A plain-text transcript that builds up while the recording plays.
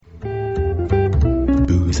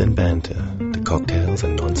Booze and Banter, the Cocktails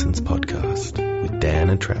and Nonsense podcast with Dan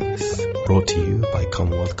and Travis, brought to you by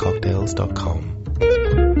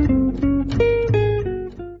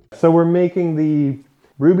CommonwealthCocktails.com. So we're making the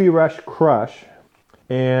Ruby Rush Crush,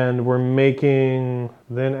 and we're making,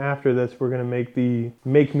 then after this, we're going to make the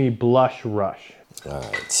Make Me Blush Rush.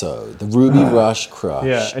 Alright, so the Ruby Rush Crush.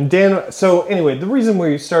 Yeah, and Dan, so anyway, the reason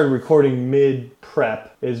we started recording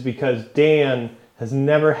mid-prep is because Dan has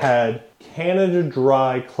never had Canada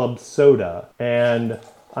Dry Club Soda, and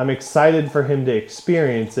I'm excited for him to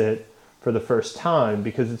experience it for the first time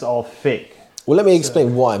because it's all fake. Well, let me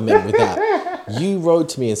explain what I meant with that. You wrote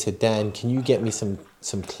to me and said, Dan, can you get me some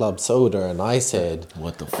club soda? And I said,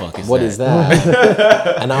 what the fuck is what that? is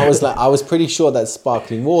that? And I was like, I was pretty sure that's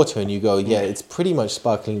sparkling water. And you go, yeah, it's pretty much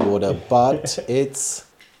sparkling water, but it's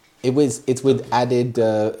with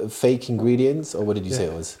added fake ingredients, or what did you say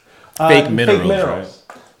it was? Fake minerals, right?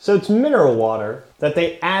 So it's mineral water that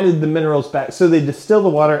they added the minerals back. So they distill the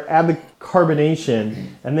water, add the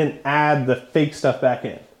carbonation, and then add the fake stuff back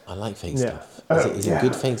in. I like fake stuff. Is it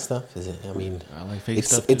good fake stuff? Is it? I mean, I like fake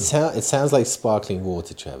stuff. It sounds like sparkling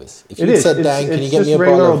water, Travis. If It you is. said, Dan, can you get me a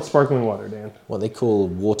regular bottle old of sparkling water, Dan? what they call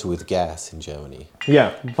water with gas in Germany?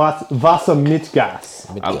 Yeah, Wasser mit Gas.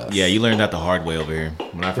 Yeah, you learned that the hard way over here.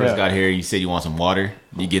 When I first got here, you said you want some water.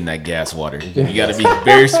 You're getting that gas water. You got to be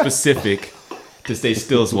very specific to stay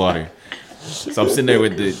still as water. So I'm sitting there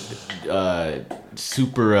with the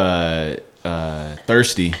super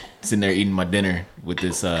thirsty, sitting there eating my dinner with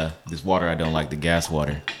this water I don't like, the gas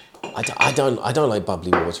water. I don't like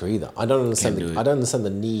bubbly water either. I don't understand. I don't understand the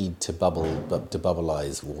need to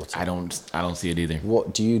bubblize water. I don't see it either.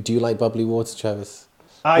 What do you like bubbly water, Travis?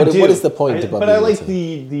 I do. What is the point of bubbly water? But I water? like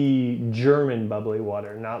the German bubbly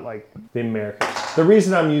water, not like the American. The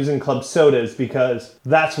reason I'm using club soda is because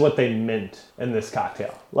that's what they meant in this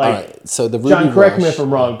cocktail. Like, all right, so the Ruby John, correct me Rush- if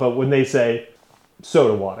I'm wrong, but when they say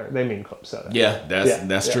soda water, they mean club soda. Yeah,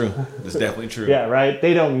 that's true. That's definitely true. Yeah, right?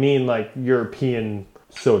 They don't mean like European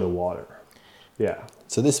soda water. Yeah.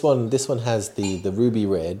 So this one has the Ruby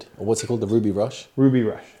Red, or what's it called? The Ruby Rush. Ruby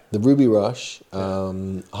Rush. The Ruby Rush,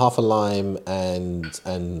 half a lime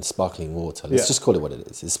and sparkling water. Let's just call it what it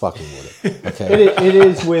is. It's sparkling water. Okay. It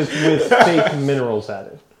is with fake minerals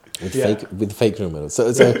added. With fake minerals.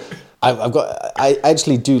 So I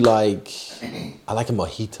actually do like a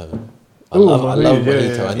mojito. I love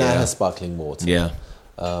mojito, and that has sparkling water. Yeah.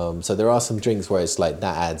 So there are some drinks where it's like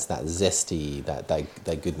that adds that zesty,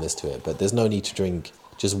 that goodness to it. But there's no need to drink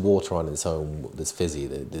just water on its own that's fizzy.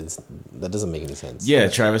 That doesn't make any sense. Yeah,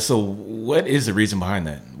 Travis. So what is the reason behind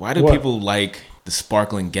that? Why do people like the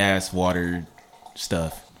sparkling gas water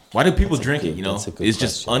stuff? Why do people drink it? You know, it's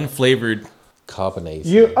just unflavored,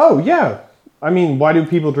 carbonated. I mean, why do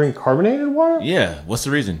people drink carbonated water? Yeah. What's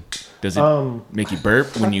the reason? Does it make you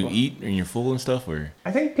burp when you eat and you're full and stuff? Or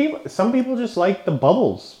I think some people just like the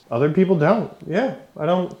bubbles. Other people don't. Yeah, I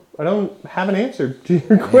don't have an answer to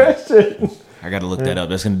your question. I got to look that up.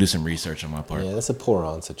 That's going to do some research on my part. Yeah, that's a poor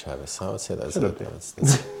answer, Travis. I would say that's I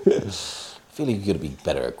feel like you're going to be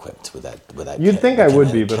better equipped with that. You'd think I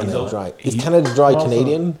would be, but Canada Dry. Is Canada Dry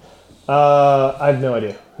Canadian? I have no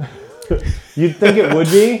idea. You'd think it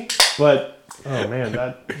would be, but oh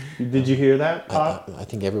man, did you hear that? I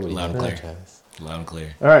think everybody Loud and heard clear. that, Travis. Loud and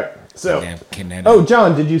clear. All right, so Canada. oh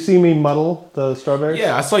John, did you see me muddle the strawberries?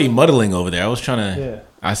 Yeah, I saw you muddling over there. I was trying to. Yeah.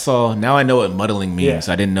 Now I know what muddling means.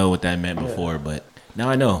 Yeah. I didn't know what that meant before, but now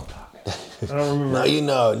I know. I don't remember. Now you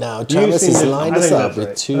know. Now Travis has lined us up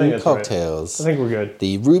with two cocktails. I think we're good.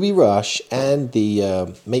 The Ruby Rush and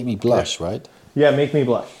the Make Me Blush, right? Yeah, make me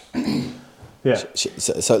blush. Yeah.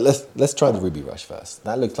 So let's try the Ruby Rush first.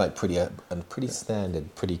 That looks like pretty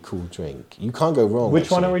standard, pretty cool drink. You can't go wrong.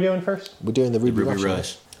 Which one are we doing first? We're doing the Ruby Ruby Rush.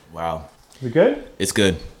 Rush. Wow. Is it good? It's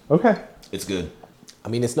good. Okay. It's good. I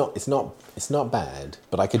mean, it's not bad,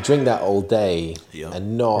 but I could drink that all day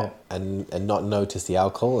and not notice the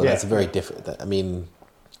alcohol, and that's very different. I mean,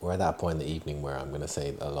 we're at that point in the evening where I'm going to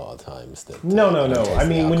say a lot of times that no. I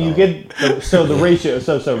mean, when you get the ratio,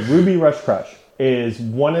 so Ruby Rush Crush is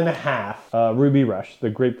 1.5 Ruby Rush, the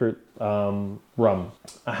grapefruit rum,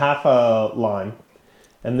 a half a lime,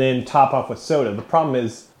 and then top off with soda. The problem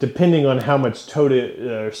is, depending on how much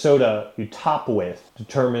soda you top with,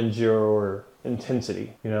 determines your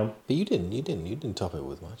intensity. You know. But you didn't top it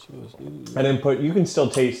with much. I didn't put. You can still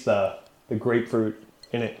taste the grapefruit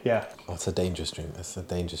in it. Yeah. Oh, it's a dangerous drink. That's a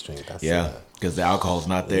dangerous drink. Because the alcohol's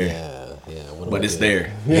not there. Yeah. But it's there,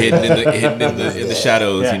 hidden in the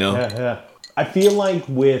shadows. Yeah, you know. Yeah. I feel like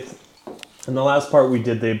in the last part we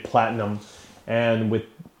did the platinum, and with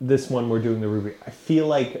this one we're doing the ruby. I feel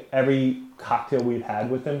like every cocktail we've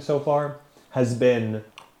had with them so far has been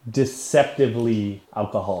deceptively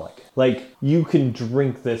alcoholic. Like, you can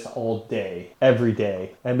drink this all day, every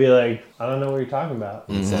day, and be like, I don't know what you're talking about.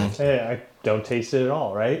 Exactly. Hey, I don't taste it at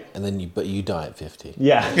all, right? And then you die at 50.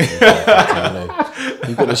 Yeah.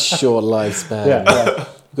 You've got a short lifespan. Yeah.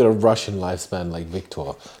 You've got a Russian lifespan like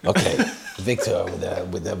Victor. Okay, Victor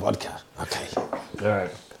with the vodka. Okay. All right.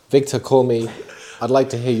 Victor, call me. I'd like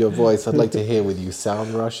to hear your voice. I'd like to hear with you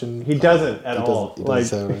sound Russian. He doesn't at all. He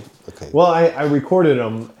doesn't sound, okay. Well, I recorded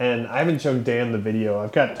him, and I haven't shown Dan the video.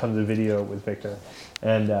 I've got tons of video with Victor,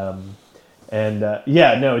 and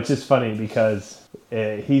yeah, no, it's just funny because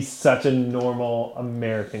he's such a normal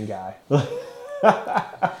American guy.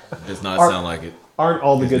 Does not sound like it. Aren't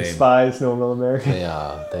all the good spies normal American? They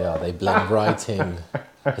are. They blend right in.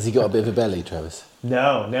 Has he got a bit of a belly, Travis?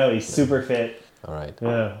 No, he's super fit. All right.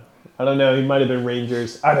 Yeah. I don't know. He might have been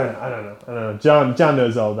Rangers. I don't know. John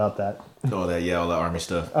knows all about that. All that army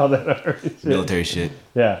stuff. All that army shit. Military shit.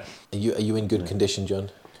 Yeah. Are you in good condition, John?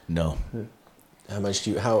 No.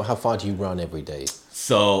 How far do you run every day?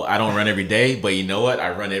 So I don't run every day, but you know what?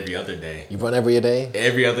 I run every other day. You run every day?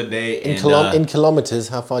 Every other day. In kilometers,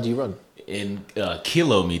 how far do you run? In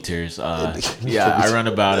kilometers, I run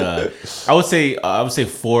about I would say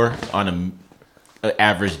 4 on an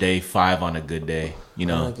average day, 5 on a good day. You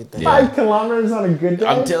know, 5 kilometers on a good day.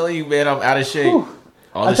 I'm telling you, man, I'm out of shape. Whew.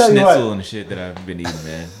 All the schnitzel and the shit that I've been eating,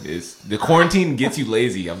 man. The quarantine gets you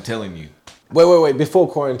lazy. I'm telling you. Wait. Before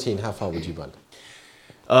quarantine, how far would you run?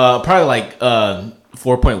 Probably like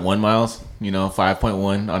 4.1 miles.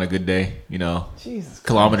 5.1 on a good day. Jesus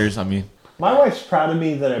kilometers. Christ. I mean, my wife's proud of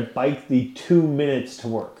me that I biked the 2 minutes to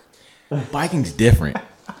work. Biking's different.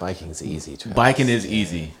 Biking's easy, Travis. Biking is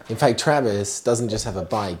easy. In fact, Travis doesn't just have a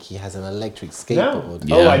bike; he has an electric skateboard.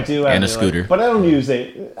 No. Yeah, I do have and a scooter. But I don't use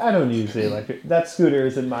it. I don't use the electric. That scooter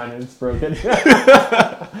isn't mine. It's broken.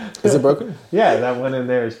 Is it broken? Yeah, that one in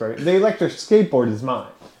there is broken. The electric skateboard is mine.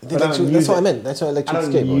 That's what I meant. That's an electric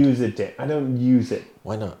skateboard. I don't use it, Dan. I don't use it.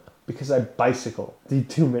 Why not? Because I bicycle the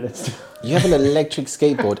 2 minutes. You have an electric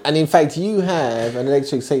skateboard. And in fact, you have an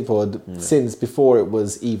electric skateboard since before it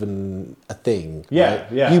was even a thing. Yeah,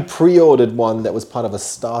 right? yeah. You pre-ordered one that was part of a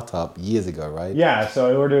startup years ago, right? Yeah, so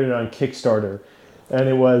I ordered it on Kickstarter. And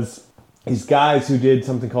it was these guys who did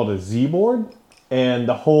something called a Z-board. And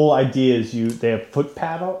the whole idea is they have foot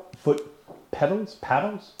pedals.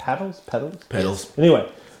 Anyway,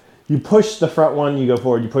 you push the front one, you go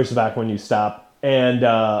forward. You push the back one, you stop. And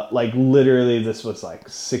literally this was like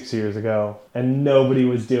 6 years ago and nobody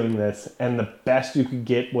was doing this. And the best you could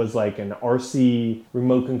get was like an RC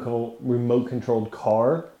remote controlled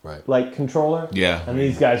car, right, like controller. Yeah. And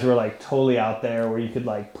these guys were like totally out there where you could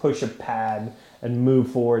like push a pad and move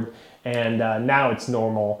forward. And now it's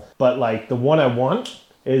normal. But like the one I want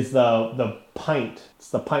is the pint. It's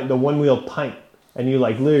the one wheel pint. And you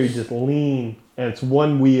like literally just lean and it's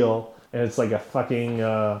one wheel. And it's like a fucking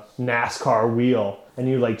NASCAR wheel. And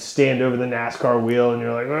you like stand over the NASCAR wheel and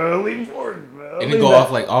you're like, lean forward. And it go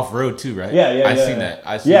off like off-road too, right? Yeah. I've seen that.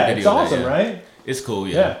 I've seen video it's awesome, of that, right? It's cool,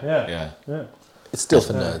 yeah. It's still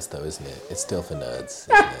for nerds though, isn't it? It's still for nerds,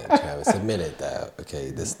 isn't it, Travis? Admit it that,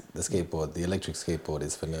 okay, the electric skateboard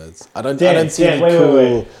is for nerds. I don't see any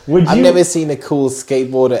cool... I've never seen a cool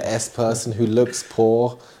skateboarder-esque person who looks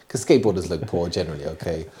poor. Because skateboarders look poor generally,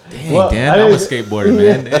 okay? Dang, Dan, I'm a skateboarder,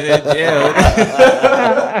 man.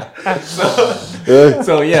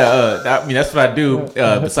 That's what I do.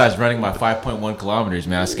 Besides running my 5.1 kilometers,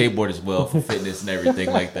 man, I skateboard as well for fitness and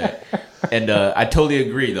everything like that. And I totally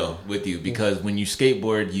agree, though, with you. Because when you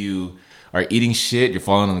skateboard, you are eating shit, you're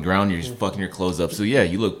falling on the ground, you're just fucking your clothes up. So, yeah,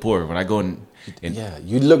 you look poor. When I go and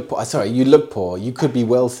you look poor. Sorry, you look poor. You could be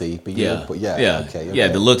wealthy, but you look poor. Okay. Yeah,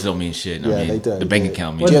 the looks don't mean shit. Yeah, they don't. The bank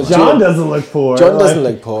account means shit. John doesn't look poor. John doesn't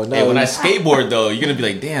look poor. No. Hey, when I skateboard, though, you're going to be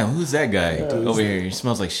like, damn, who's that guy over here? He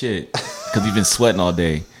smells like shit. Because he's been sweating all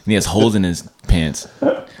day. And he has holes in his pants.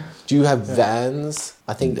 Do you have Vans?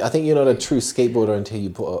 I think you're not a true skateboarder until you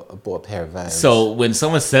bought a pair of Vans. So when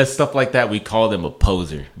someone says stuff like that, we call them a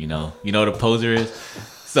poser. You know what a poser is?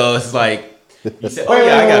 So it's like, you say,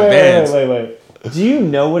 I got Vans. Wait. Do you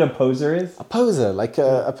know what a poser is? A poser, like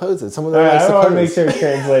a poser. Someone that likes I to want pose. to make sure it's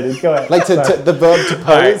translated. Go ahead. Like the verb to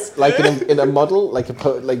pose, like in a model, like a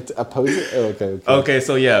poser. Oh, okay. Okay,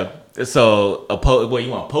 so yeah. So what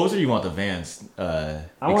you want, poser? Or you want the Vans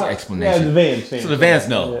explanation? Yeah, the Vans. So the Vans,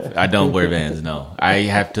 no, I don't wear Vans. No, I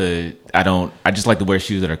just like to wear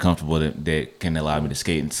shoes that are comfortable that can allow me to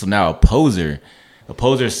skate. And so now a poser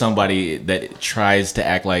is somebody that tries to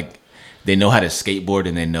act like they know how to skateboard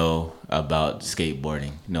and they know about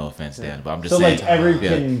skateboarding. No offense, Dan, but I'm just saying. So like every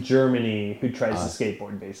kid in Germany who tries to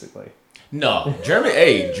skateboard, basically. No,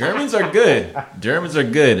 Germans are good. Germans are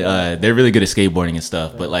good. They're really good at skateboarding and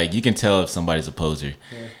stuff. But like, you can tell if somebody's a poser.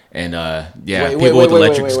 And people with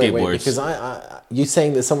electric skateboards. Because you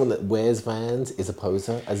saying that someone that wears Vans is a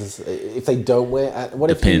poser? If they don't wear, what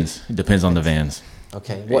depends. It depends on the Vans.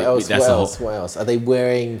 Okay. What else? What else? Are they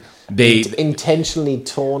wearing intentionally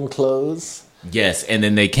torn clothes? Yes, and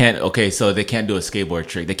then they can't. Okay, so they can't do a skateboard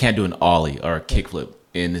trick. They can't do an ollie or a kickflip,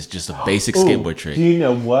 and it's just a basic skateboard trick. Do you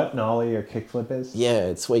know what an ollie or kickflip is? Yeah,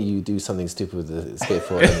 it's where you do something stupid with the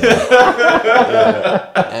skateboard,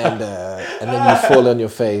 and then you fall on your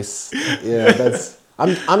face. Yeah, that's.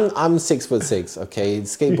 I'm 6'6". Okay,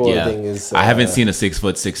 skateboarding is. I haven't seen a 6'6"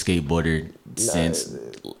 skateboarder since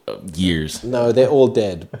years. No, they're all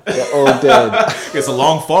dead. They're all dead. It's a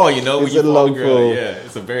long fall, you know. It's a long fall. Yeah,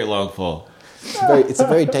 it's a very long fall. It's a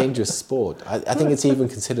very dangerous sport. I think it's even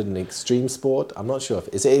considered an extreme sport. I'm not sure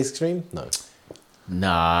is it extreme? No.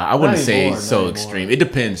 Nah, I wouldn't say so extreme. It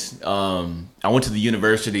depends. I went to the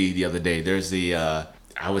university the other day. There's the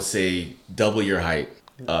I would say double your height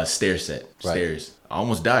stair set. Right. Stairs. I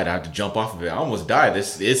almost died. I had to jump off of it. I almost died.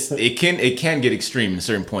 It can get extreme in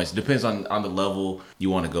certain points. It depends on the level you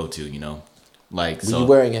want to go to, you know. Like, were you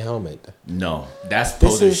wearing a helmet? No, that's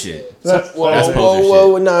poser shit. That's poser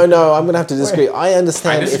shit. No, I'm gonna have to disagree. I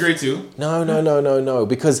understand. I disagree too. No.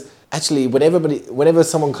 Because actually, whenever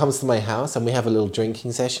someone comes to my house and we have a little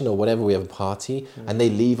drinking session or whatever, we have a party, and they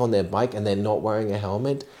leave on their bike and they're not wearing a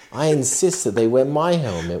helmet, I insist that they wear my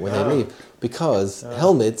helmet when they leave because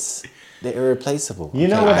helmets. They're irreplaceable. You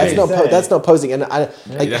know what that's not posing, and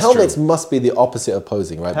helmets true. must be the opposite of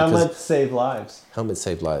posing, right? Helmets save lives. Helmets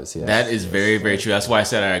save lives. Yeah, that is very, very true. That's why I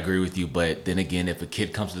said I agree with you. But then again, if a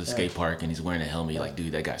kid comes to the skate park and he's wearing a helmet, you're like,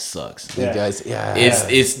 dude, that guy sucks. You guys,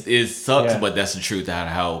 it sucks, but that's the truth.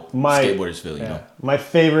 How skateboarders feel, you know. My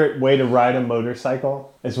favorite way to ride a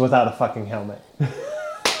motorcycle is without a fucking helmet.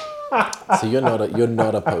 So you're not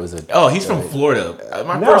a poser. Oh, he's from Florida.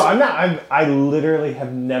 I'm not. I literally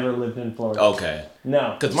have never lived in Florida. Okay.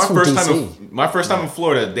 No. Because my first time in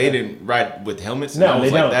Florida, they didn't ride with helmets. No, and I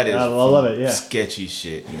was they don't. That is I love it. Yeah. Sketchy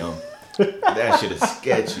shit. You know. That shit is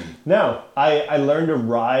sketchy. No, I learned to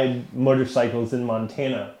ride motorcycles in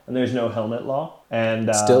Montana, and there's no helmet law. And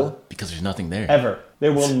still, because there's nothing there. Ever.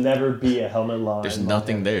 There will never be a helmet law. There's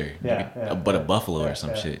nothing there. But a buffalo or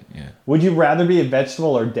some shit. Yeah. Would you rather be a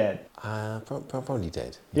vegetable or dead? Probably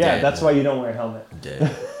dead. Yeah, that's why you don't wear a helmet. Dead.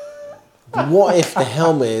 What if the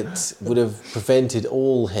helmet would have prevented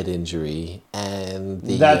all head injury and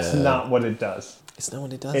the... That's not what it does. It's not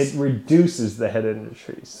what it does? It reduces the head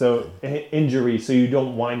injury, so you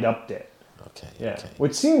don't wind up dead. Okay. Yeah. Okay.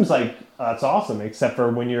 Which seems like that's awesome, except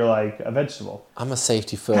for when you're like a vegetable. I'm a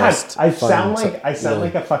safety first. God, I sound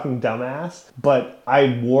like a fucking dumbass, but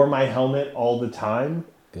I wore my helmet all the time.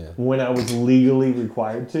 Yeah. When I was legally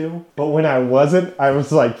required to, but when I wasn't, I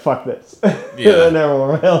was like, "Fuck this!" Yeah, I never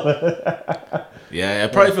wore my helmet. Yeah,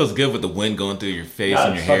 it probably feels good with the wind going through your face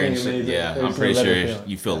and your hair and shit. Yeah, I'm pretty sure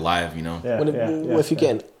you feel alive, you know. What if you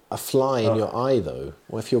get a fly in your eye though?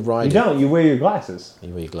 What if you're riding? You don't. You wear your glasses.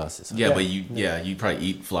 You wear your glasses. Yeah, but you probably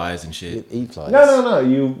eat flies and shit. You eat flies. No.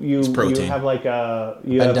 You have like a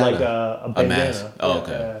bandana. A mask. Oh,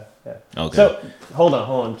 okay. Yeah. Okay. So hold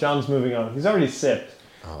on. John's moving on. He's already sipped.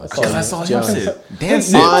 I saw him sip. Dan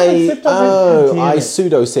sipped. I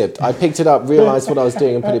pseudo sipped. I picked it up, realized what I was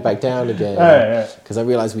doing, and put it back down again. Because I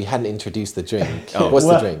realized we hadn't introduced the drink. What's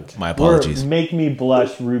the drink? My apologies. Make Me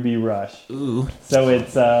Blush Ruby Rush. Ooh. So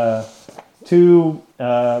it's 2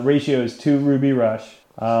 ratios 2 Ruby Rush,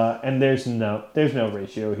 and there's no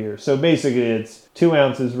ratio here. So basically, it's 2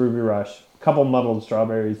 ounces Ruby Rush, a couple muddled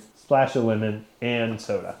strawberries, splash of lemon, and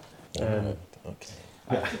soda. And okay.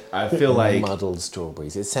 I feel like muddled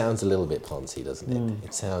strawberries. It sounds a little bit poncy, doesn't it?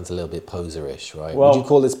 It sounds a little bit poserish, right? Well, would you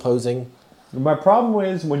call this posing? My problem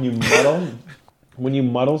is when you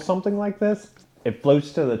muddle something like this, it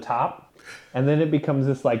floats to the top, and then it becomes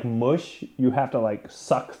this like mush you have to like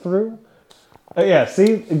suck through. Yeah,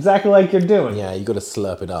 see, exactly like you're doing. Yeah, you got to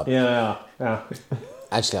slurp it up. Yeah.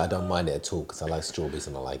 Actually, I don't mind it at all because I like strawberries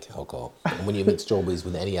and I like alcohol. And when you mix strawberries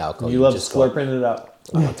with any alcohol, you love slurping it up.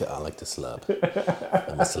 I like to slurp.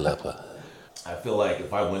 I'm a slurper. I feel like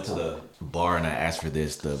if I went to the bar and I asked for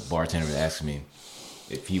this, the bartender would ask me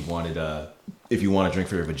if you want to drink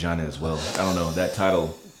for your vagina as well. I don't know that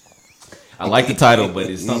title. I like the title, but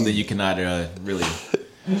it's something that you cannot really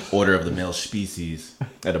order of the male species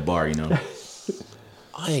at a bar, you know.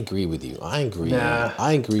 I agree with you. I agree. Nah.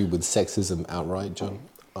 I agree with sexism outright, John.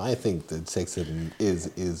 I think that sexism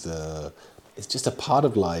is it's just a part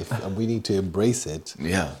of life, and we need to embrace it.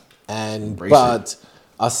 Yeah. But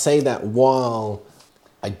I'll say that while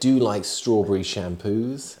I do like strawberry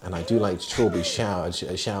shampoos, and I do like strawberry shower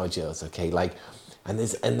gels. Okay, like, and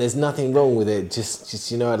there's nothing wrong with it.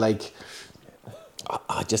 Just you know, like,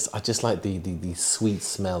 I just like the sweet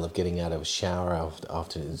smell of getting out of a shower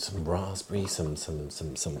after some raspberry, some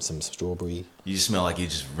strawberry. You just smell like you're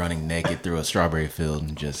just running naked through a strawberry field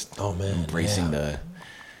and just embracing the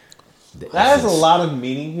that has a lot of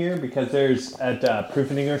meaning here, because there's at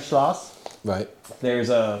Proefeningerstrasse. Right. There's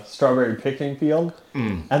a strawberry picking field,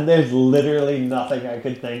 and there's literally nothing I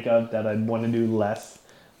could think of that I'd want to do less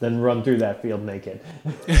than run through that field naked.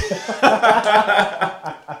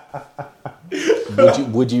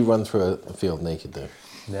 Would you run through a field naked though?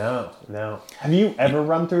 No. Have you ever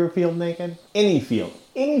run through a field naked? Any field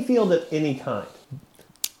of any kind.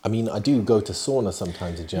 I mean, I do go to sauna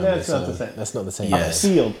sometimes in Germany. That's not the same. That's not the same. Yes.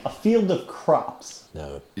 A field of crops.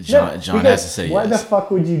 No. John has to say why yes. the fuck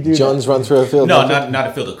would you do John's that? run through a field. No, naked? not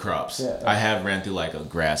a field of crops. Yeah. I have ran through like a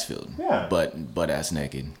grass field. Yeah. But ass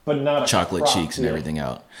naked. But not a chocolate crop cheeks and field. everything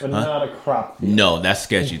out. But not a crop field. No, that's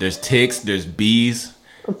sketchy. There's ticks, there's bees.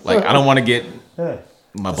 Like, I don't want to get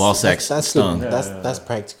my ball sack stung. Good. That's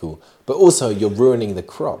practical. But also, you're ruining the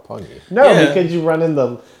crop, aren't you? No, Yeah. because you run in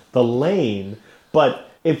the lane, but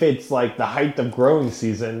if it's like the height of growing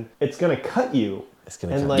season, it's gonna cut you. It's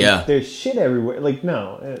gonna and cut like you. Yeah. there's shit everywhere. Like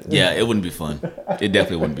no. Yeah, it wouldn't be fun. It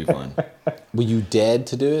definitely wouldn't be fun. Were you dared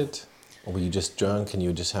to do it? Or were you just drunk and you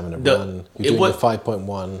were just having a run? it You're doing was- the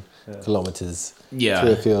 5.1 kilometers Yeah.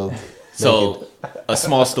 through a field. So, a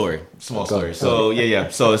small story. So, yeah.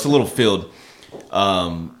 So, it's a little field.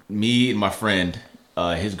 Me and my friend,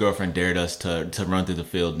 his girlfriend dared us to run through the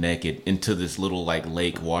field naked into this little like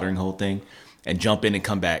lake watering hole thing and jump in and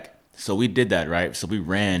come back. So we did that, right? So we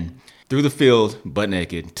ran through the field butt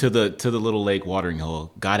naked to the little lake watering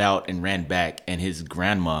hole, got out and ran back, and his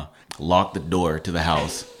grandma locked the door to the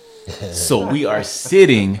house. So we are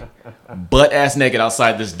sitting butt ass naked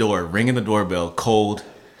outside this door, ringing the doorbell, cold,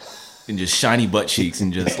 and just shiny butt cheeks,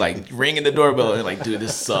 and just like ringing the doorbell, and like, dude,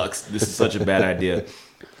 this sucks. This is such a bad idea.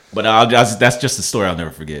 But that's just a story I'll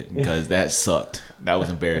never forget, because that sucked. That was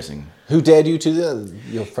embarrassing. Who dared you to do that?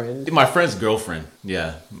 Your friend? My friend's girlfriend.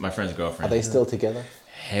 Yeah, my friend's Are girlfriend. they still together?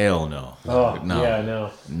 Hell no. Oh No. yeah,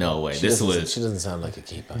 no. No way. She This doesn't- was. She doesn't sound like a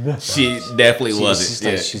keeper. She definitely She's wasn't.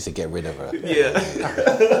 like, Yeah. she should get rid of her. Yeah.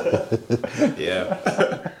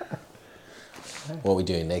 Yeah. What are we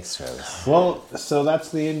doing next, Travis? Well, so that's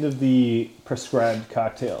the end of the prescribed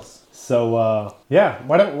cocktails. So yeah,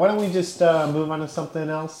 why don't we just move on to something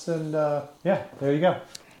else? And yeah, there you go.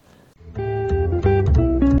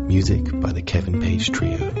 Music by the Kevin Page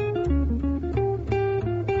Trio.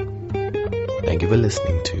 Thank you for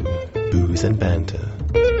listening to Booze and Banter.